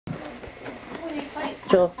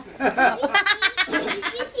Joel. Did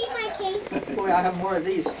you see my cake? Boy, I have more of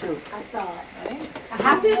these too. I saw it. I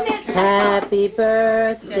have to admit. Happy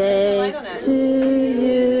birthday to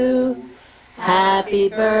you. Happy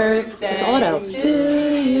birthday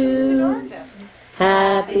to you.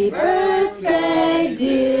 Happy birthday,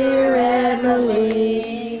 dear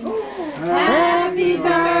Emily. Happy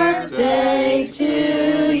birthday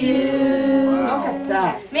to you. Look at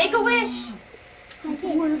that. Make a wish.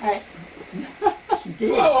 She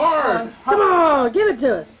did. Hard. Come on, give it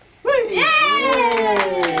to us. Yay!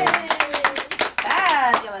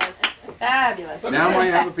 Fabulous. Fabulous. Now I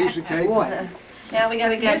have a piece of cake. Boy. Now we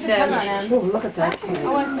gotta get Oh, look at that cake.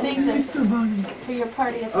 I want to make this for your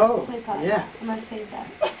party at the Oh, play pot. yeah. I'm going to save that.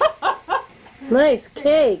 Nice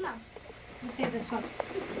cake. Let me save this one.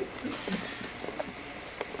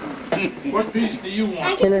 What piece do you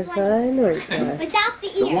want? Inner side, north side. Without the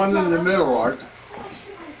ear. The one in the middle, Art.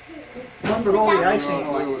 One with all the icing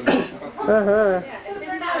on it. Uh-huh.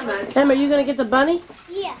 Em, are you going to get the bunny?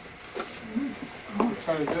 Yeah.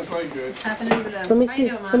 Cut it just like this. Let me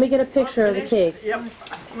see. Let me get a picture of the cake. Yep.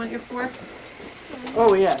 You want your fork?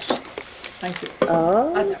 Oh, yes. Thank you.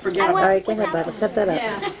 Oh. I forget All about right, go ahead, buddy. Cut that up.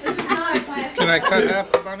 Can I cut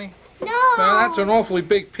half the bunny? No. No, that's an awfully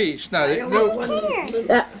big piece. No, Here.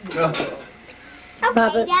 Okay,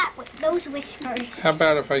 Papa. that with those whiskers. how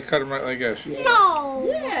about if I cut them right like this? No.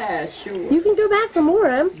 Yeah, sure. You can go back for more,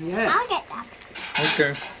 Em. Yes. I'll get that.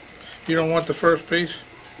 Okay. You don't want the first piece?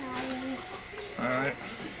 All right.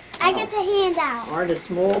 I get the handout. Art, a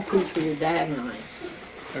small piece for your dad and I.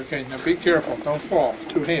 Okay, now be careful. Don't fall.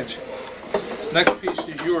 2 hands. Next piece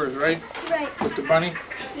is yours, right? Right. With the bunny?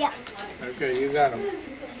 Yep. Okay, you got him.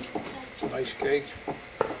 Nice cake.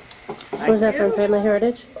 Was that from Family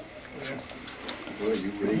Heritage? Well,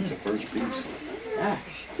 you would eat the first piece.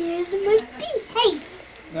 Here's my piece. Hey,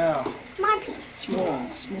 Now, it's my piece. Small.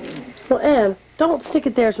 Well, Em, don't stick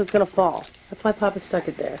it there so it's going to fall. That's why Papa stuck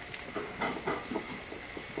it there.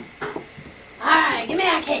 All right, give me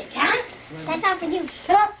that cake, huh? That's all for you.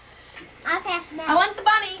 I'll pass it I out. want the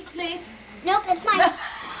bunny, please. Nope, it's mine.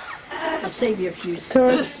 I'll save you a few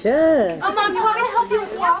cents. Torture. Oh, Mom, you want me to help you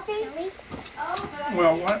with coffee?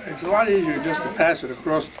 well, it's a lot easier just to pass it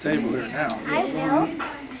across the table here now. I will.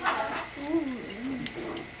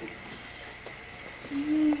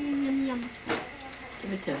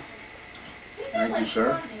 Give it to Thank you,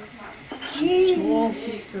 sir. small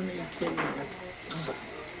piece for me too.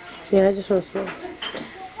 Yeah, I just want to smell.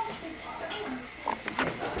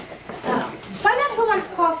 Find out who wants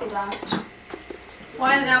coffee, Mom.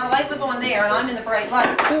 Why, now the light was on there and I'm in the bright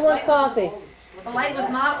light. Who wants coffee? The light was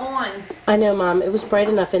not on. I know, Mom. It was bright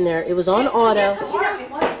enough in there. It was on auto.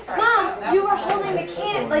 Mom, you were holding the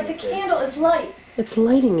candle, like the candle is light. It's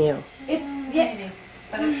lighting you. It's, yeah.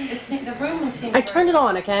 But it seemed, the room seemed. I turned it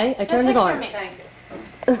on, okay? I turned it on. Thank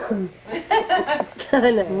you.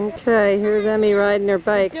 I know. Okay, here's Emmy riding her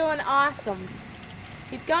bike. Doing awesome.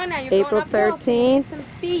 Keep going now. You're April going uphill. 13th. Get some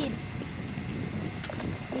speed.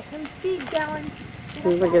 Get some speed going. Get up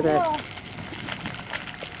Look at that.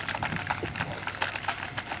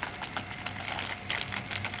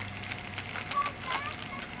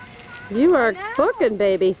 hill. You are cooking,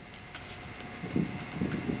 baby.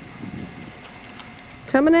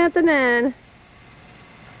 Coming at the 9.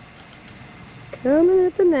 Coming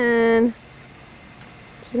at the 9.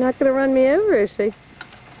 She's not going to run me over, is she?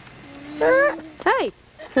 Hey!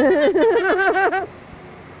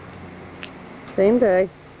 Same day.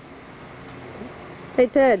 Hey,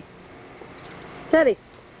 Ted. Teddy,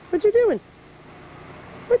 what you doing?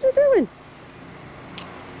 What you doing?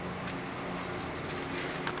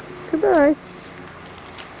 Goodbye.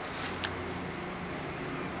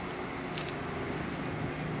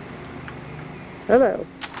 Hello.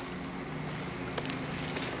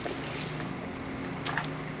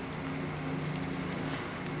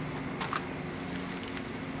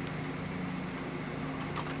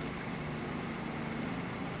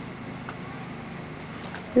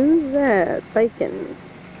 Who's that? Bacon.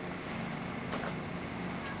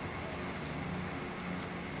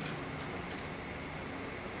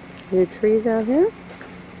 New trees out here?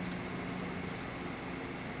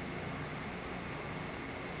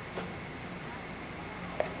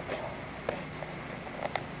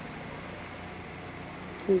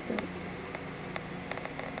 Who's that?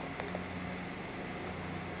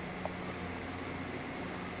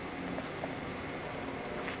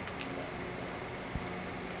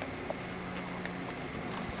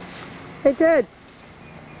 Hey, Ted.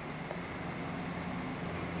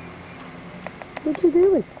 What you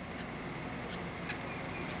doing?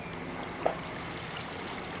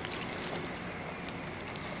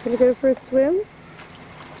 Gonna go for a swim?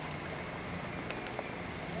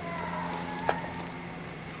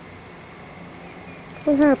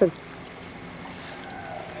 What happened?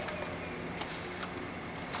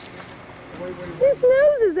 His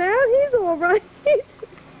nose is out. He's all right.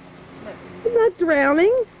 He's not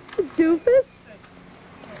drowning. A doofus.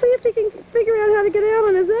 See if he can figure out how to get out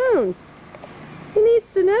on his own. He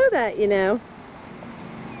needs to know that, you know.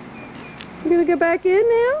 You gonna go back in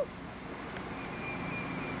now?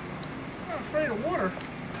 I'm not afraid of water.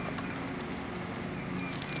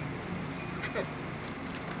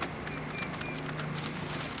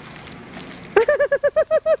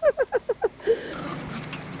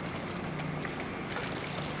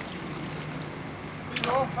 He's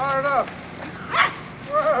all fired up.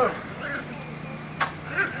 Whoa.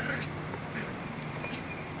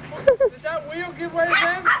 Did that wheel give way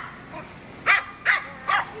again?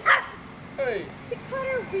 Hey, She cut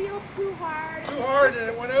her wheel too hard. too hard and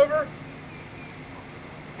it went over?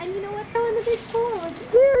 And you know what's in the big pool?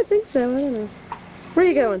 Yeah, I think so. I don't know. Where are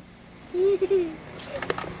you going?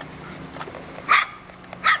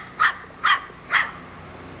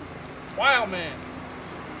 Wild man.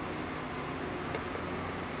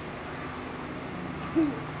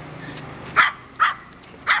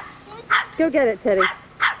 Go get it, Teddy.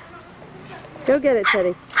 Go get it,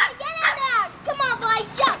 Teddy. Get in there! Come on, boy,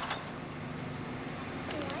 jump!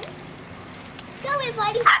 Go in,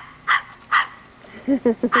 buddy. In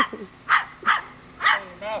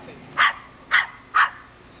your mouthy.